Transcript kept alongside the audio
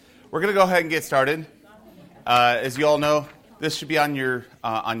We're going to go ahead and get started. As you all know, this should be on your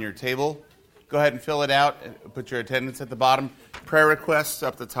table. Go ahead and fill it out. Put your attendance at the bottom. Prayer requests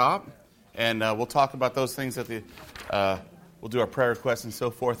up the top. And we'll talk about those things at the... we'll do our prayer requests and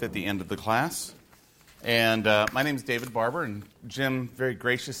so forth at the end of the class. And my name is David Barber, and Jim very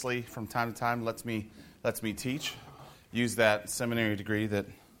graciously from time to time lets me teach. Use that seminary degree that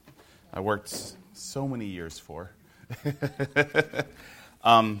I worked so many years for.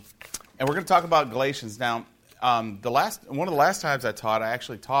 And we're going to talk about Galatians. Now, one of the last times I taught, I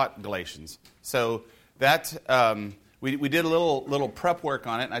actually taught Galatians. So that we did a little prep work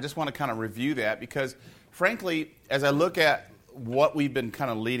on it, and I just want to kind of review that because, frankly, as I look at what we've been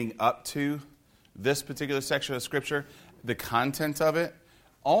kind of leading up to this particular section of Scripture, the content of it,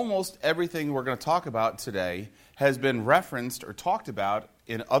 almost everything we're going to talk about today has been referenced or talked about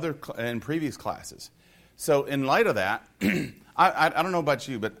in previous classes. So in light of that, I don't know about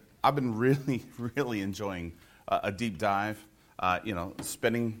you, but I've been really, really enjoying a deep dive,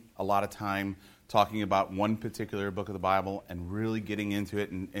 spending a lot of time talking about one particular book of the Bible and really getting into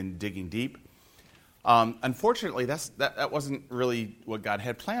it and digging deep. Unfortunately, that wasn't really what God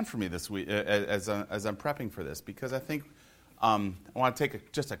had planned for me this week as I'm prepping for this, because I think I want to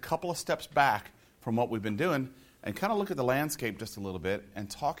take just a couple of steps back from what we've been doing and kind of look at the landscape just a little bit and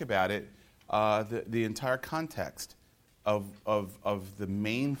talk about it, the entire context of the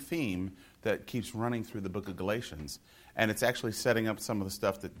main theme that keeps running through the book of Galatians. And it's actually setting up some of the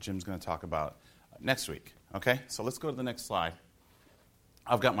stuff that Jim's going to talk about next week. Okay? So let's go to the next slide.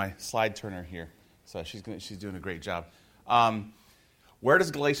 I've got my slide turner here, so she's doing a great job. Where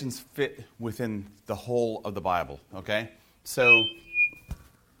does Galatians fit within the whole of the Bible? Okay? So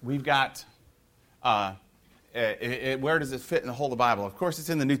we've got... where does it fit in the whole of the Bible? Of course, it's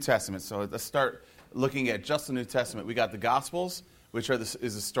in the New Testament. So let's start looking at just the New Testament. We got the Gospels, which is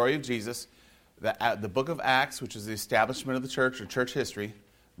the story of Jesus. The book of Acts, which is the establishment of the church or church history.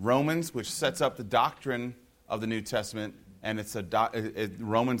 Romans, which sets up the doctrine of the New Testament, and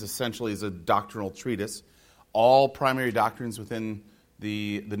Romans essentially is a doctrinal treatise. All primary doctrines within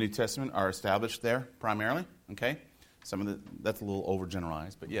the New Testament are established there primarily. Okay, that's a little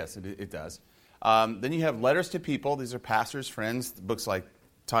overgeneralized, but yes, it does. Then you have letters to people. These are pastors, friends, books like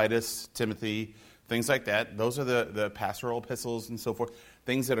Titus, Timothy, things like that. Those are the pastoral epistles and so forth,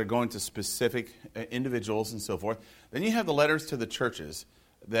 things that are going to specific individuals and so forth. Then you have the letters to the churches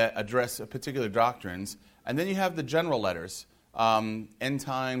that address particular doctrines. And then you have the general letters, end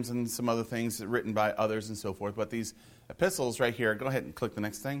times and some other things written by others and so forth. But these epistles right here, go ahead and click the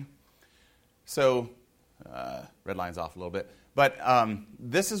next thing. So, red line's off a little bit. But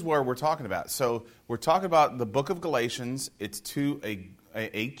this is where we're talking about. So we're talking about the book of Galatians. It's to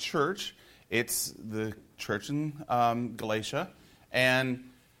a church. It's the church in Galatia. And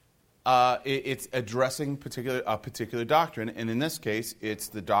it's addressing a particular doctrine. And in this case, it's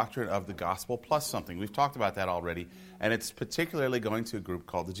the doctrine of the gospel plus something. We've talked about that already. And it's particularly going to a group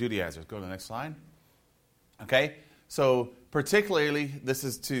called the Judaizers. Go to the next slide. Okay. So particularly, this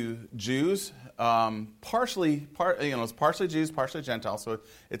is to Jews, it's partially Jews, partially Gentiles, so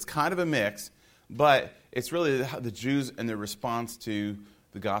it's kind of a mix, but it's really the Jews and their response to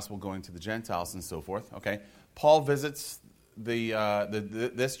the gospel going to the Gentiles and so forth. Okay, Paul visits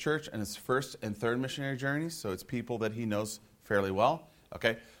this church in his first and third missionary journeys, so it's people that he knows fairly well.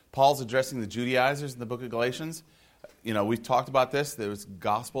 Okay, Paul's addressing the Judaizers in the book of Galatians. We've talked about this. There was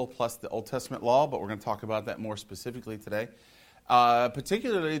gospel plus the Old Testament law, but we're going to talk about that more specifically today.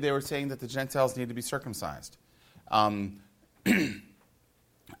 Particularly, they were saying that the Gentiles need to be circumcised. I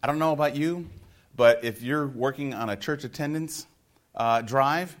don't know about you, but if you're working on a church attendance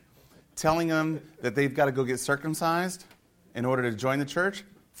drive, telling them that they've got to go get circumcised in order to join the church,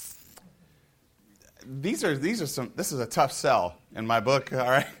 this is a tough sell in my book, all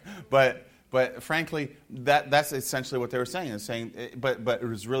right? But frankly, that's essentially what they were saying. But it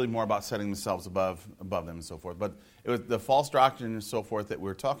was really more about setting themselves above them and so forth. But it was the false doctrine and so forth that we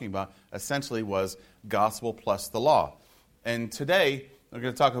were talking about essentially was gospel plus the law. And today we're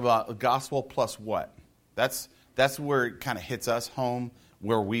going to talk about gospel plus what? That's where it kind of hits us home,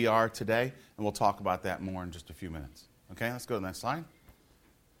 where we are today, and we'll talk about that more in just a few minutes. Okay, let's go to the next slide.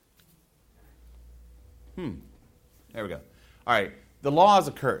 There we go. All right, the law is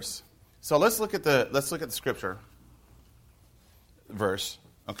a curse. So let's look at the scripture verse,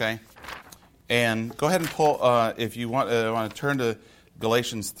 okay? And go ahead and pull if you want to turn to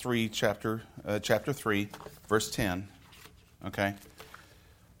Galatians 3 chapter 3 verse 10, okay?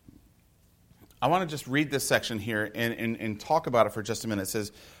 I want to just read this section here and talk about it for just a minute. It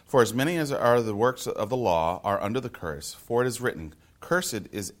says, "For as many as are the works of the law are under the curse, for it is written, Cursed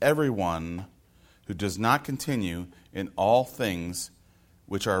is everyone who does not continue in all things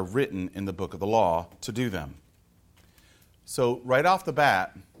which are written in the book of the law to do them. So right off the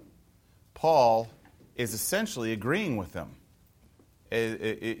bat, Paul is essentially agreeing with them.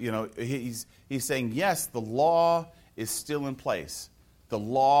 He's saying, yes, the law is still in place. The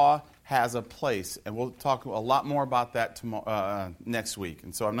law has a place, and we'll talk a lot more about that next week.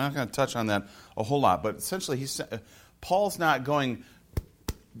 And so I'm not going to touch on that a whole lot. But essentially, Paul's not going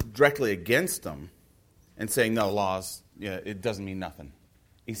directly against them and saying, no, laws, it doesn't mean nothing.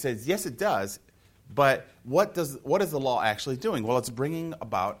 He says, yes, it does. But what is the law actually doing? Well, it's bringing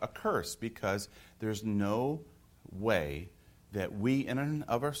about a curse, because there's no way that we in and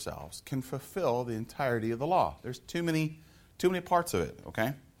of ourselves can fulfill the entirety of the law. There's too many parts of it,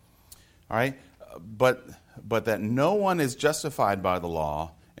 okay? All right? But that no one is justified by the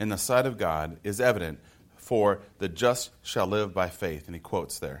law in the sight of God is evident, for the just shall live by faith. And he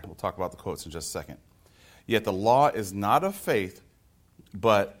quotes there. We'll talk about the quotes in just a second. Yet the law is not of faith,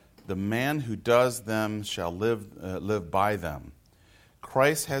 but the man who does them shall live by them.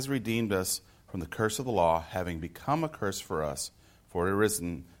 Christ has redeemed us from the curse of the law, having become a curse for us. For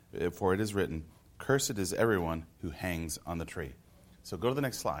it is written, cursed is everyone who hangs on the tree. So go to the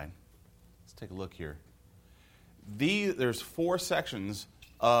next slide. Let's take a look here. There's 4 sections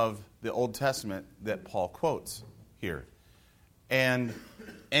of the Old Testament that Paul quotes here. And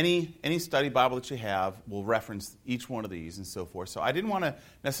any study Bible that you have will reference each one of these and so forth. So I didn't want to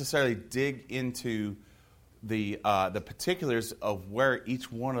necessarily dig into the particulars of where each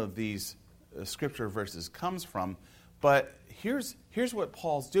one of these scripture verses comes from, but here's what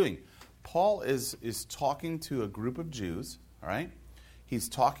Paul's doing. Paul is talking to a group of Jews, all right? He's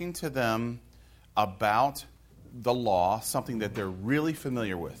talking to them about the law, something that they're really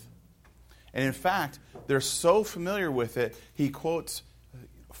familiar with. And in fact, they're so familiar with it, he quotes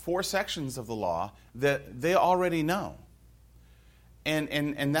 4 sections of the law that they already know.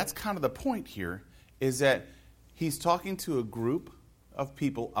 And that's kind of the point here, is that he's talking to a group of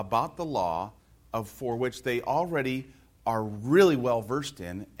people about the law for which they already are really well versed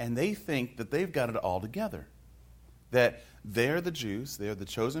in, and they think that they've got it all together. That they're the Jews, they're the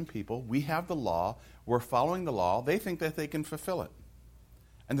chosen people, we have the law, we're following the law, they think that they can fulfill it.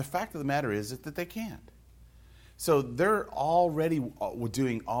 And the fact of the matter is that they can't. So they're already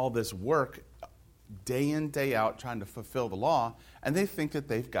doing all this work day in, day out, trying to fulfill the law, and they think that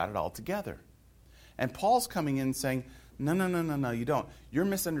they've got it all together. And Paul's coming in saying, no, you don't. You're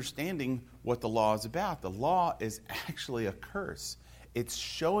misunderstanding what the law is about. The law is actually a curse. It's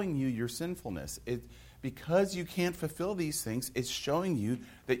showing you your sinfulness. Because you can't fulfill these things, it's showing you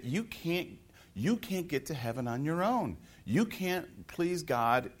that you can't get to heaven on your own. You can't please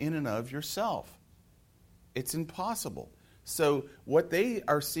God in and of yourself. It's impossible. So what they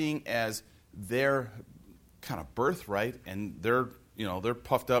are seeing as their kind of birthright, and they're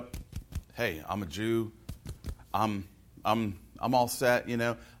puffed up, hey, I'm a Jew, I'm all set,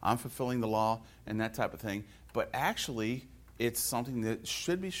 I'm fulfilling the law and that type of thing. But actually, it's something that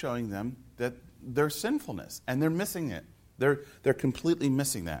should be showing them that their sinfulness, and they're missing it. They're completely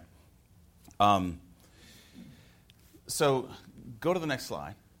missing that. So go to the next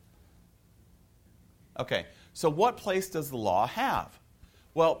slide. Okay, so what place does the law have?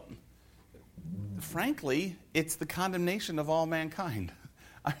 Well, frankly, it's the condemnation of all mankind.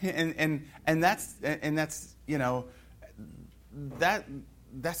 And that's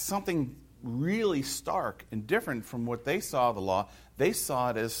that's something really stark and different from what they saw the law. They saw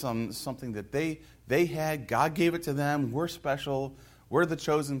it as something that they had. God gave it to them. We're special. We're the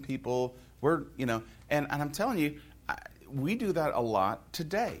chosen people. And I'm telling you, we do that a lot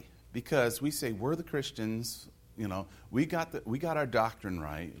today because we say we're the Christians. We got our doctrine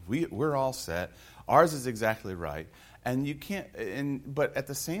right. We're all set. Ours is exactly right. And you can't. But at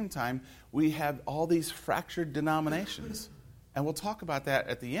the same time, we have all these fractured denominations. And we'll talk about that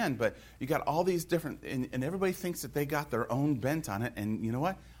at the end, but you got all these different, and everybody thinks that they got their own bent on it, and you know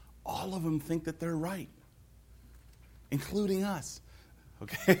what? All of them think that they're right, including us.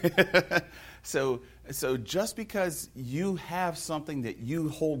 Okay? So just because you have something that you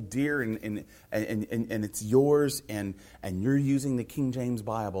hold dear and it's yours, and you're using the King James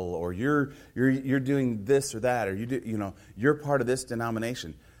Bible, or you're doing this or that, or you're part of this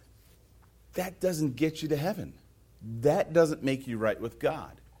denomination, that doesn't get you to heaven. That doesn't make you right with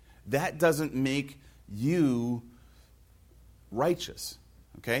God. That doesn't make you righteous.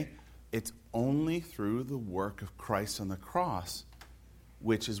 Okay? It's only through the work of Christ on the cross,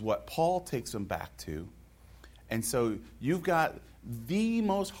 which is what Paul takes them back to. And so you've got the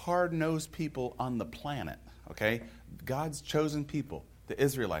most hard-nosed people on the planet, okay? God's chosen people, the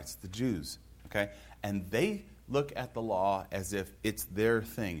Israelites, the Jews, okay? And they look at the law as if it's their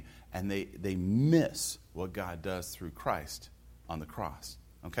thing, and they miss what God does through Christ on the cross,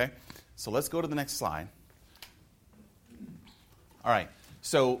 okay? So let's go to the next slide. All right,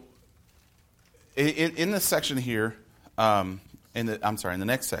 so in this section here, in the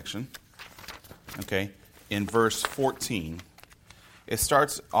next section, okay, in verse 14, it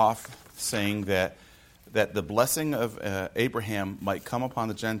starts off saying that the blessing of Abraham might come upon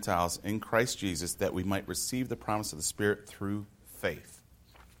the Gentiles in Christ Jesus, that we might receive the promise of the Spirit through faith.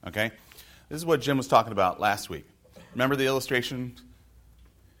 Okay? This is what Jim was talking about last week. Remember the illustration?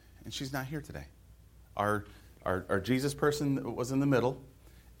 And she's not here today. Our Jesus person was in the middle,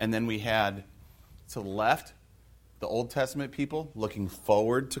 and then we had to the left the Old Testament people looking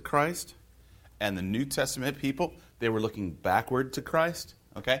forward to Christ, and the New Testament people, they were looking backward to Christ.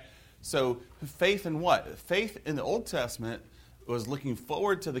 Okay? So faith in what? Faith in the Old Testament was looking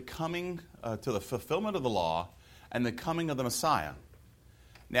forward to the coming, to the fulfillment of the law and the coming of the Messiah.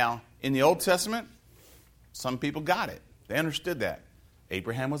 Now, in the Old Testament, some people got it. They understood that.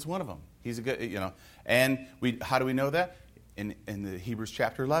 Abraham was one of them. He's a good, And how do we know that? In the Hebrews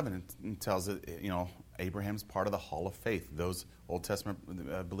chapter 11, it tells it, Abraham's part of the hall of faith. Those Old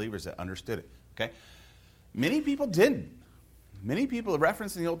Testament believers that understood it. Okay, many people didn't. Many people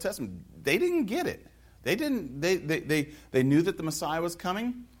referenced in the Old Testament, they didn't get it. They didn't. They knew that the Messiah was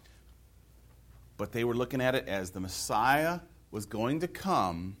coming, but they were looking at it as the Messiah was going to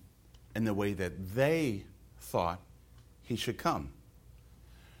come in the way that they thought he should come.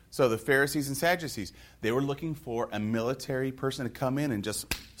 So the Pharisees and Sadducees, they were looking for a military person to come in and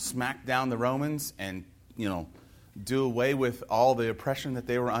just smack down the Romans and, do away with all the oppression that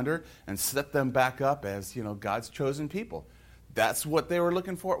they were under and set them back up as, God's chosen people. That's what they were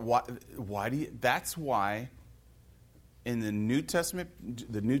looking for. That's why in the New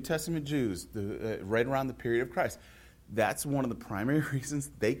Testament Jews, right around the period of Christ, that's one of the primary reasons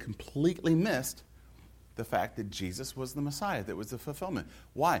they completely missed the fact that Jesus was the Messiah, that was the fulfillment.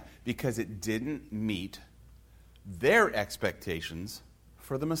 Why? Because it didn't meet their expectations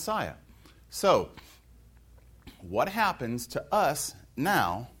for the Messiah. So, what happens to us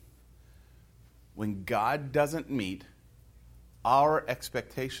now when God doesn't meet our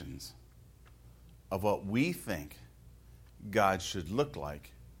expectations of what we think God should look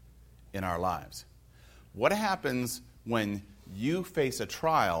like in our lives? What happens when you face a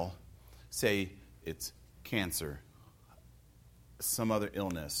trial, say it's cancer, some other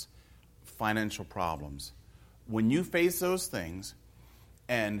illness, financial problems? When you face those things,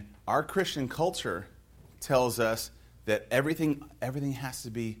 and our Christian culture tells us that everything has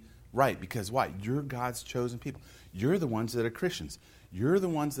to be right, because why? You're God's chosen people. You're the ones that are Christians. You're the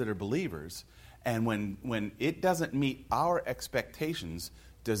ones that are believers. And when it doesn't meet our expectations,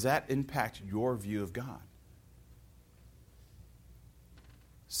 does that impact your view of God?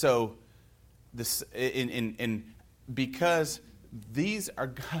 So, because these are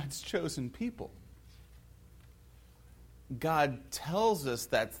God's chosen people, God tells us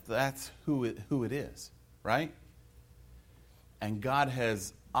that's who it is, right? And God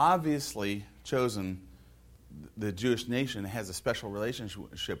has obviously chosen the Jewish nation, has a special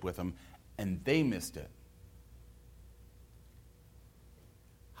relationship with them, and they missed it.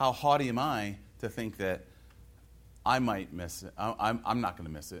 How haughty am I to think that I might miss it? I'm not going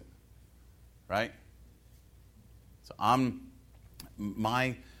to miss it, right? So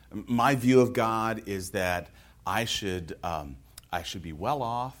my view of God is that I should be well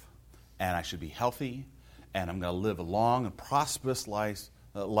off, and I should be healthy, and I'm going to live a long and prosperous life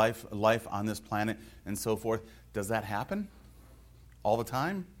on this planet, and so forth. Does that happen all the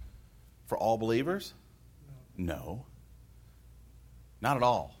time for all believers? No, not at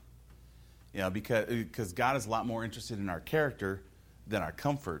all. Because God is a lot more interested in our character than our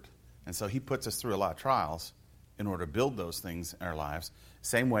comfort, and so He puts us through a lot of trials in order to build those things in our lives.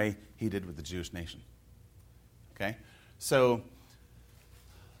 Same way He did with the Jewish nation. Okay, so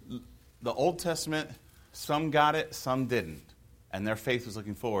the Old Testament, some got it, some didn't, and their faith was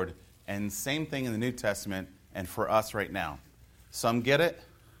looking forward. And same thing in the New Testament, and for us right now, some get it,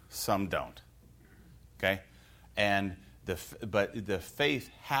 some don't. Okay, but the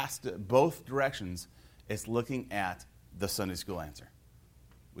faith has to, both directions, is looking at the Sunday school answer,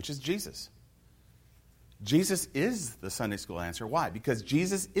 which is Jesus. Jesus is the Sunday school answer. Why? Because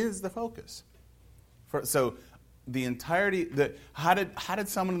Jesus is the focus. So the entirety, how did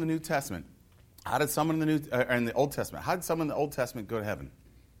someone in the New Testament, how did someone in the Old Testament, how did someone in the Old Testament go to heaven?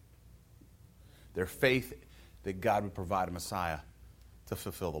 Their faith that God would provide a Messiah to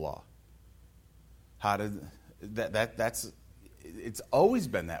fulfill the law. That's it's always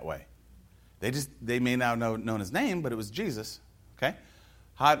been that way. They may now know his name, but it was Jesus. Okay,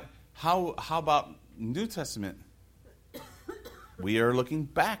 how about New Testament? We are looking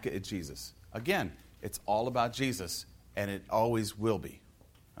back at Jesus. Again, it's all about Jesus, and it always will be.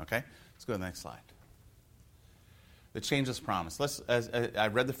 Okay, let's go to the next slide. The changeless promise. I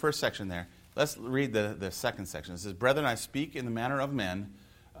read the first section there. Let's read the second section. It says, "Brethren, I speak in the manner of men,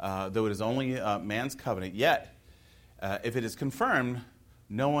 though it is only man's covenant. Yet, if it is confirmed,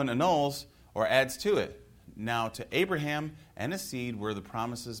 no one annuls or adds to it. Now to Abraham and his seed were the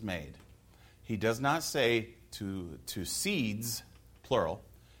promises made. He does not say to seeds, plural,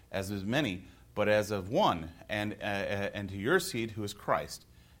 as of many, but as of one, and to your seed, who is Christ.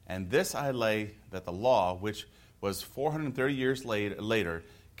 And this I lay, that the law, which was 430 years later,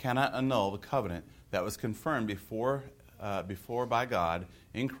 cannot annul the covenant that was confirmed before by God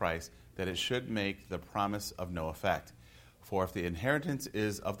in Christ, that it should make the promise of no effect. For if the inheritance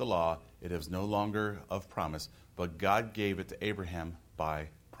is of the law, it is no longer of promise, but God gave it to Abraham by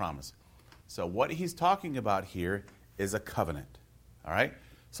promise." So what he's talking about here is a covenant. All right?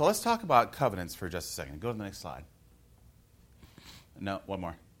 So let's talk about covenants for just a second. Go to the next slide. No, one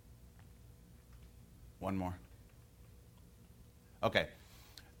more. One more. Okay.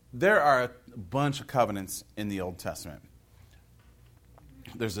 There are a bunch of covenants in the Old Testament.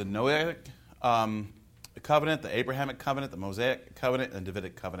 There's a Noahic covenant, the Abrahamic covenant, the Mosaic covenant, and the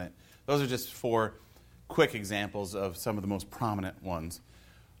Davidic covenant. Those are just 4 quick examples of some of the most prominent ones.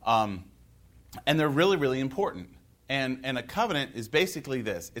 And they're really, really important. And a covenant is basically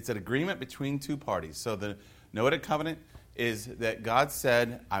this. It's an agreement between 2 parties. So the Noahic covenant is that God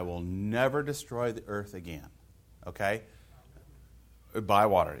said, "I will never destroy the earth again." Okay? By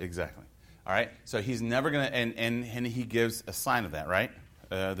water, exactly. All right? So he's never going to, and he gives a sign of that, right?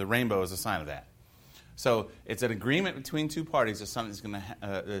 The rainbow is a sign of that. So it's an agreement between 2 parties that something's going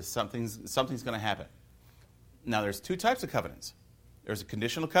to happen. Now, there's 2 types of covenants. There's a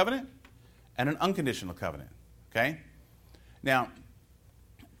conditional covenant and an unconditional covenant. Okay? Now,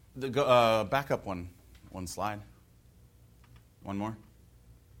 back up one slide. One more.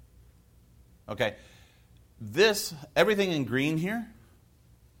 Okay. Everything in green here,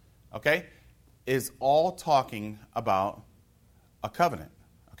 okay, is all talking about a covenant.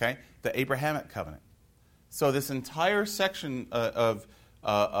 Okay? The Abrahamic covenant. So this entire section of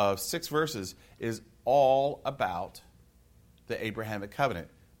 6 verses is all about the Abrahamic covenant.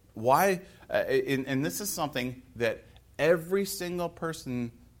 Why? And this is something that every single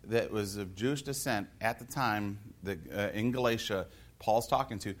person that was of Jewish descent at the time in Galatia, Paul's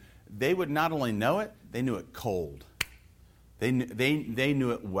talking to, they would not only know it, they knew it cold. They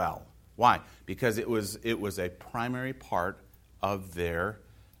knew it well. Why? Because it was a primary part of their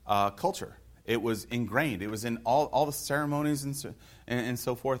culture. It was ingrained. It was in all the ceremonies and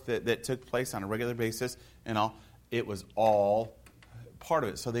so forth that took place on a regular basis and all. It was all part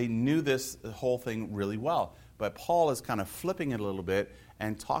of it. So they knew the whole thing really well. But Paul is kind of flipping it a little bit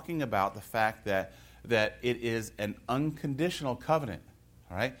and talking about the fact that it is an unconditional covenant.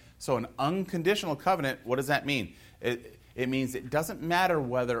 All right? So an unconditional covenant, what does that mean? It means it doesn't matter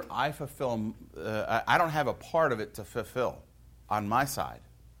whether I fulfill, I don't have a part of it to fulfill on my side.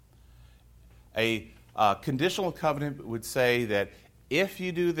 A conditional covenant would say that if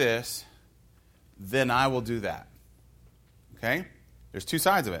you do this, then I will do that. Okay? There's 2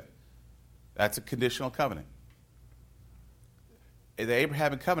 sides of it. That's a conditional covenant. The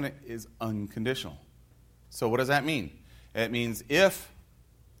Abrahamic covenant is unconditional. So what does that mean? It means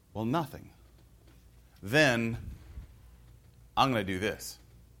nothing. Then I'm going to do this.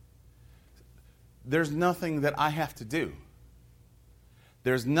 There's nothing that I have to do.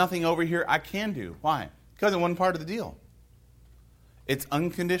 There's nothing over here I can do. Why? Because it wasn't part of the deal. It's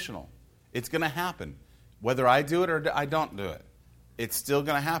unconditional. It's going to happen. Whether I do it or I don't do it, it's still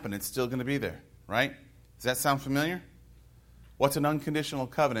going to happen. It's still going to be there. Right? Does that sound familiar? What's an unconditional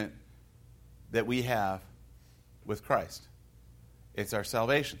covenant that we have with Christ? It's our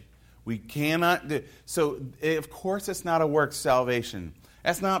salvation. We cannot do. So, of course, it's not a work salvation.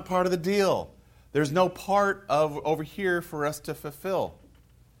 That's not part of the deal. There's no part of over here for us to fulfill.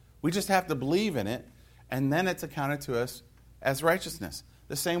 We just have to believe in it, and then it's accounted to us as righteousness.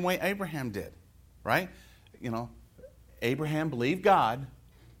 The same way Abraham did, right? Abraham believed God.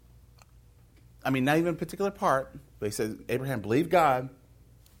 I mean, not even a particular part, but he says Abraham believed God,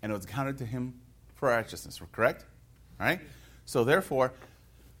 and it was accounted to him for righteousness. Correct? All right? So therefore,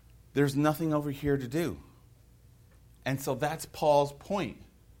 there's nothing over here to do. And so that's Paul's point.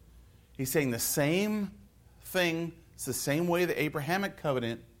 He's saying the same thing, it's the same way the Abrahamic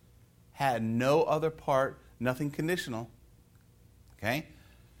covenant had no other part nothing conditional. Okay?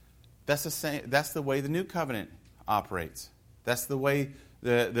 That's the way the new covenant operates. That's the way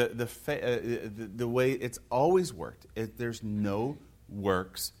the way it's always worked. There's no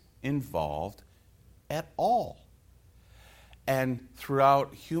works involved at all. And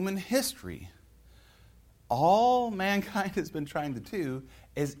throughout human history, all mankind has been trying to do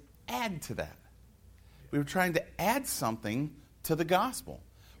is add to that. We were trying to add something to the gospel.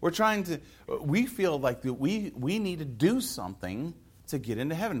 We feel like that we need to do something to get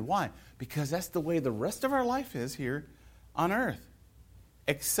into heaven. Why? Because that's the way the rest of our life is here on earth.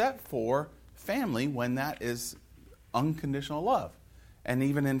 Except for family, when that is unconditional love. And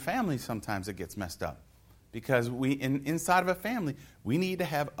even in family, sometimes it gets messed up. Because inside of a family, we need to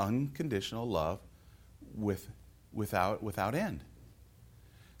have unconditional love without end.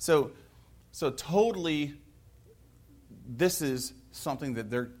 So totally, this is something that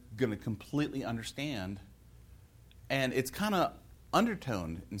they're going to completely understand. And it's kind of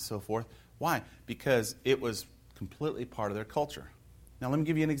undertoned and so forth. Why? Because it was completely part of their culture. Now, let me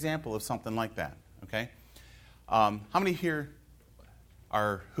give you an example of something like that, okay? How many here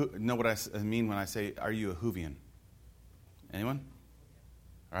know what I mean when I say, are you a Whovian? Anyone?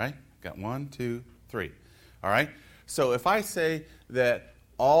 All right, got 1, 2, 3. All right, so if I say that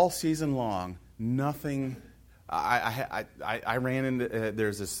all season long, nothing, I ran into,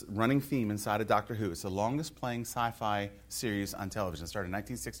 there's this running theme inside of Doctor Who. It's the longest playing sci-fi series on television. It started in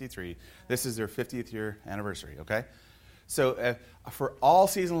 1963. This is their 50th year anniversary, okay? So for all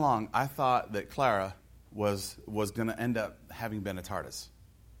season long, I thought that Clara was going to end up having been a TARDIS.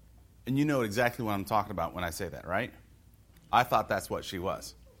 And you know exactly what I'm talking about when I say that, right? I thought that's what she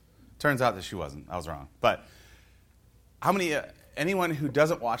was. Turns out that she wasn't. I was wrong. But how many, anyone who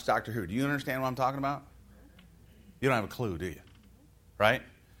doesn't watch Doctor Who, do you understand what I'm talking about? You don't have a clue, do you? Right?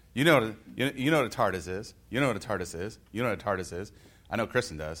 You know what a TARDIS is. You know what a TARDIS is. You know what a TARDIS is. I know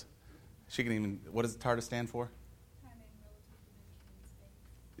Kristen does. She can even, what does TARDIS stand for?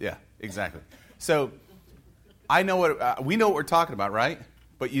 Yeah, exactly. So I know we know what we're talking about, right?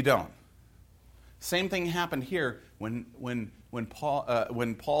 But you don't. Same thing happened here when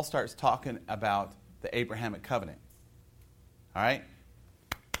Paul starts talking about the Abrahamic covenant. All right,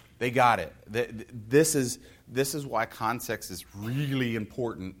 they got it. This is why context is really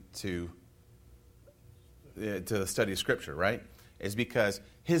important to the study of Scripture, right? Is because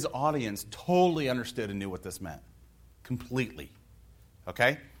his audience totally understood and knew what this meant completely.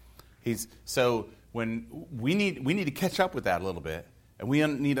 Okay, so when we need to catch up with that a little bit, and we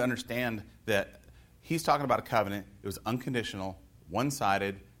need to understand that he's talking about a covenant. It was unconditional,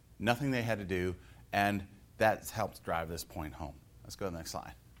 one-sided, nothing they had to do, and that helps drive this point home. Let's go to the next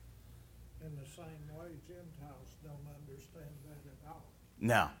slide. In the same way, Gentiles don't understand that at all.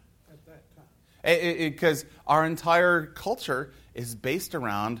 No. At that time. Because our entire culture is based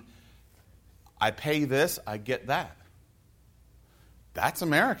around, I pay this, I get that. That's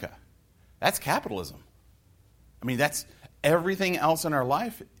America. That's capitalism. I mean, that's everything else in our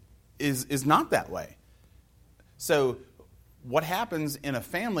life is not that way. So what happens in a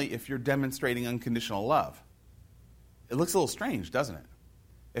family if you're demonstrating unconditional love? It looks a little strange, doesn't it?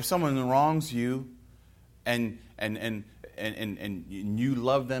 If someone wrongs you and you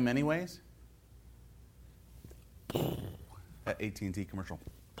love them anyways, that AT&T commercial,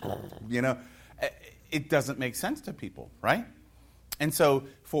 it doesn't make sense to people, right? And so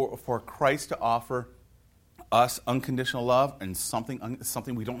for Christ to offer us unconditional love and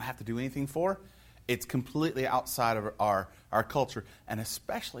something we don't have to do anything for, it's completely outside of our culture, and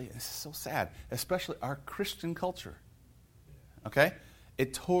especially, this is so sad, especially our Christian culture. Okay?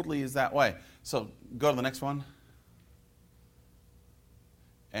 It totally is that way. So go to the next one.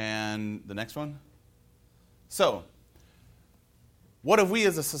 And the next one. So, what have we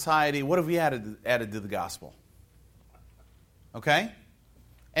as a society, what have we added to the gospel? Okay?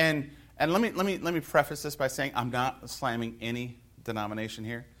 And let me preface this by saying I'm not slamming any denomination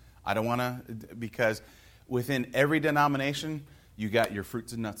here. I don't want to, because within every denomination, you got your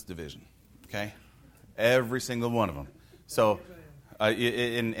fruits and nuts division. Okay? Every single one of them. So,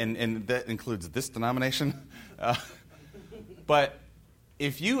 and that includes this denomination. But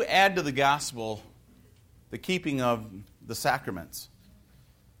if you add to the gospel the keeping of the sacraments,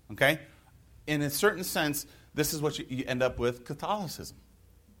 okay, in a certain sense, this is what you end up with Catholicism.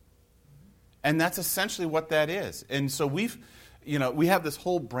 And that's essentially what that is. And so we have this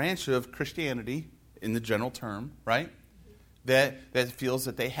whole branch of Christianity in the general term, right? That feels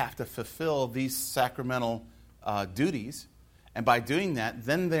that they have to fulfill these sacramental duties. And by doing that,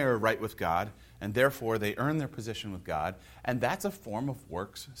 then they're right with God. and therefore they earn their position with God, and that's a form of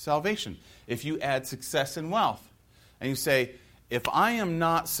works salvation. If you add success and wealth, and you say, if I am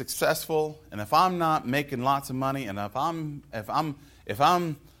not successful, and if I'm not making lots of money, and if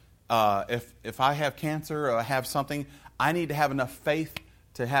I have cancer or I have something, I need to have enough faith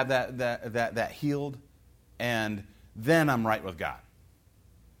to have that healed, and then I'm right with God.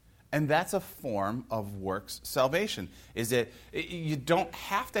 And that's a form of works salvation. Is that you don't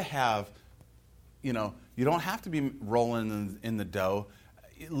have to have, you don't have to be rolling in the dough.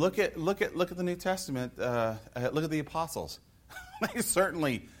 Look at the New Testament. Look at the apostles. They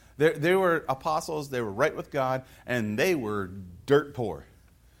certainly, they were apostles. They were right with God, and they were dirt poor,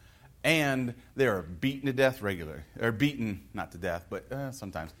 and they were beaten to death regularly, or beaten not to death, but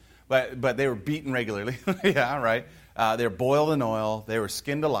sometimes. But they were beaten regularly. Yeah, right. They were boiled in oil. They were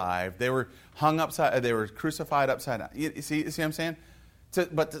skinned alive. They were hung upside. They were crucified upside down. You see what I'm saying?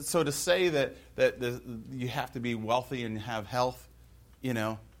 So to say that you have to be wealthy and have health, in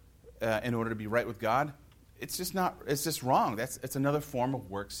order to be right with God, it's just not. It's just wrong. It's another form of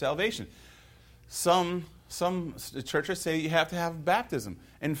work salvation. Some churches say you have to have baptism.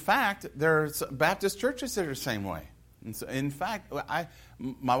 In fact, there's Baptist churches that are the same way. And so, in fact,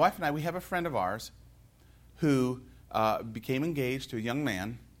 my wife and I, we have a friend of ours who became engaged to a young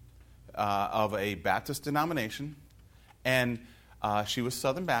man of a Baptist denomination, and she was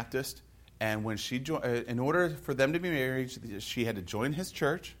Southern Baptist. And when she in order for them to be married, she had to join his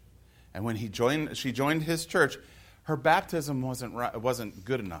church. And when she joined his church, her baptism wasn't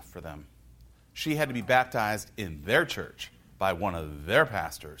good enough for them. She had to be baptized in their church by one of their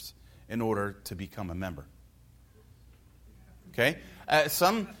pastors in order to become a member. Okay,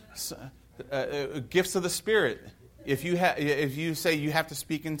 some gifts of the Spirit. If you say you have to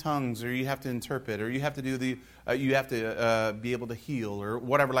speak in tongues, or you have to interpret, or you have to do you have to be able to heal, or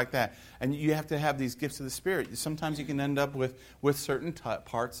whatever like that, and you have to have these gifts of the Spirit. Sometimes you can end up with certain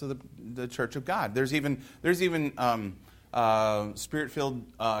parts of the Church of God. There's even Spirit-filled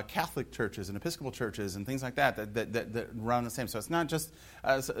Catholic churches and Episcopal churches and things like that run the same. So it's not just.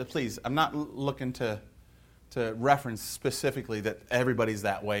 Please, I'm not looking to reference specifically that everybody's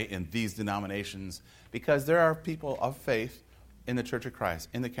that way in these denominations, because there are people of faith in the Church of Christ,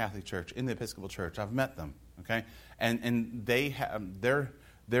 in the Catholic Church, in the Episcopal Church. I've met them, okay, and they have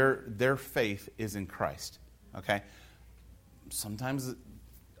their faith is in Christ, okay. Sometimes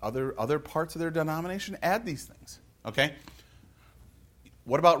other parts of their denomination add these things, okay.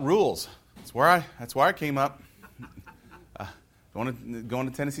 What about rules? That's where I came up. Going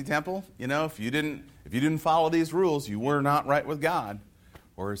to Tennessee Temple, if you didn't follow these rules, you were not right with God,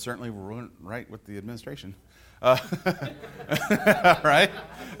 or certainly weren't right with the administration. Right?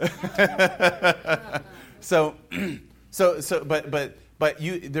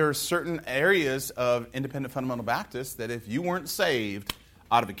 There are certain areas of independent fundamental Baptists that if you weren't saved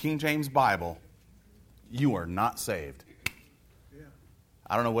out of the King James Bible, you are not saved. Yeah.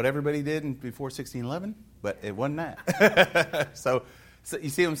 I don't know what everybody did before 1611. But it wasn't that. So you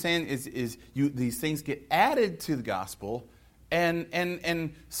see what I'm saying? Is these things get added to the gospel,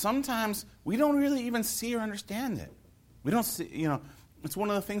 and sometimes we don't really even see or understand it. We don't see. It's one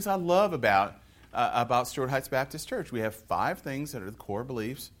of the things I love about Stuart Heights Baptist Church. We have 5 things that are the core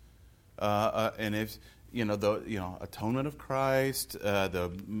beliefs, and it's atonement of Christ,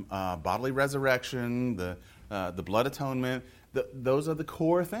 the bodily resurrection, the blood atonement. Those are the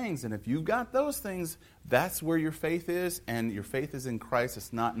core things. And if you've got those things, that's where your faith is, and your faith is in Christ.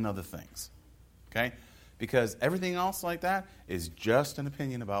 It's not in other things. Okay? Because everything else like that is just an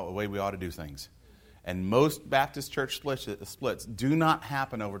opinion about the way we ought to do things. And most Baptist church splits do not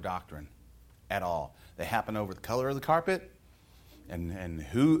happen over doctrine at all. They happen over the color of the carpet and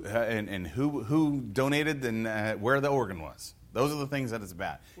who donated and where the organ was. Those are the things that it's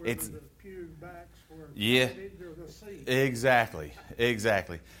about. It's the pew backs were yeah, the seat. exactly.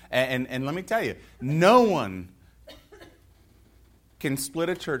 And let me tell you, no one can split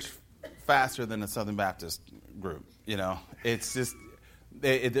a church faster than a Southern Baptist group. It's just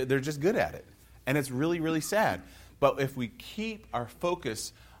they're just good at it, and it's really, really sad. But if we keep our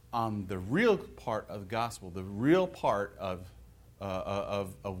focus on the real part of the gospel, the real part of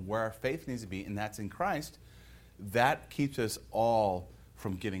where our faith needs to be, and that's in Christ, that keeps us all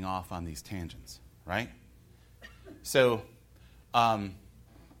from getting off on these tangents, right? So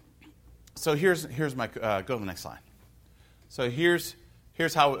here's my go to the next slide. So here's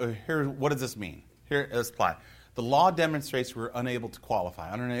what does this mean? Let's apply. The law demonstrates we're unable to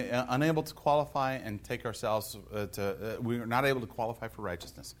qualify, and take ourselves we're not able to qualify for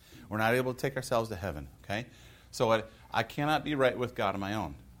righteousness. We're not able to take ourselves to heaven. Okay, so I cannot be right with God on my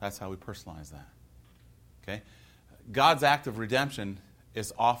own. That's how we personalize that. Okay? God's act of redemption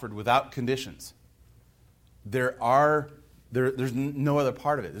is offered without conditions. There's no other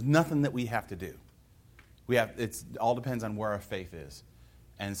part of it. There's nothing that we have to do. It all depends on where our faith is.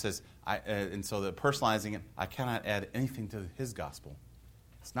 And it says, and so the personalizing it, I cannot add anything to his gospel.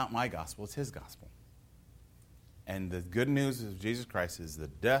 It's not my gospel, it's his gospel. And the good news of Jesus Christ is the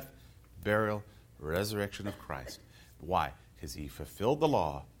death, burial, resurrection of Christ. Why? Because he fulfilled the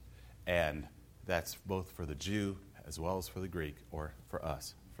law, and that's both for the Jew as well as for the Greek, or for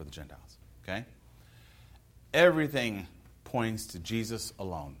us, for the Gentiles. Okay? Everything points to Jesus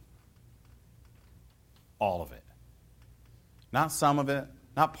alone. All of it. Not some of it,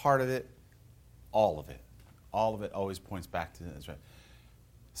 not part of it, all of it. All of it always points back to this. Right?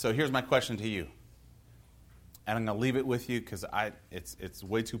 So here's my question to you. And I'm going to leave it with you because it's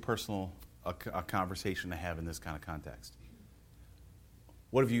way too personal a conversation to have in this kind of context.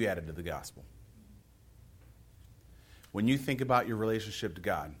 What have you added to the gospel? When you think about your relationship to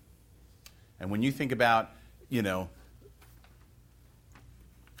God, and when you think about, am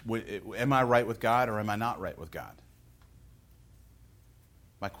I right with God or am I not right with God?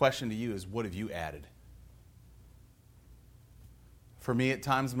 My question to you is, what have you added? For me, at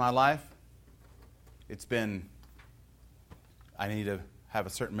times in my life, it's been, I need to have a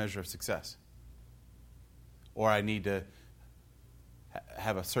certain measure of success. Or I need to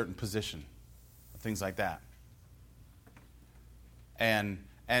have a certain position. Things like that. And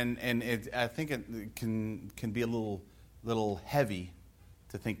I think it can be a little heavy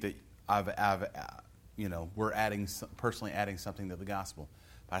to think that we're personally adding something to the gospel.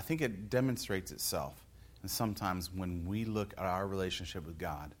 But I think it demonstrates itself. And sometimes when we look at our relationship with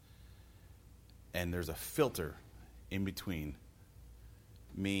God, and there's a filter in between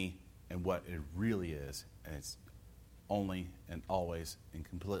me and what it really is, and it's only and always and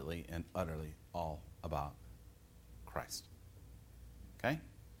completely and utterly all about Christ. Okay?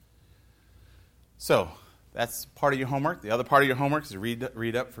 So, that's part of your homework. The other part of your homework is to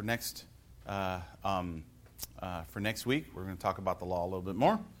read up for next week. We're going to talk about the law a little bit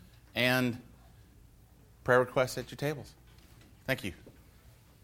more. And prayer requests at your tables. Thank you.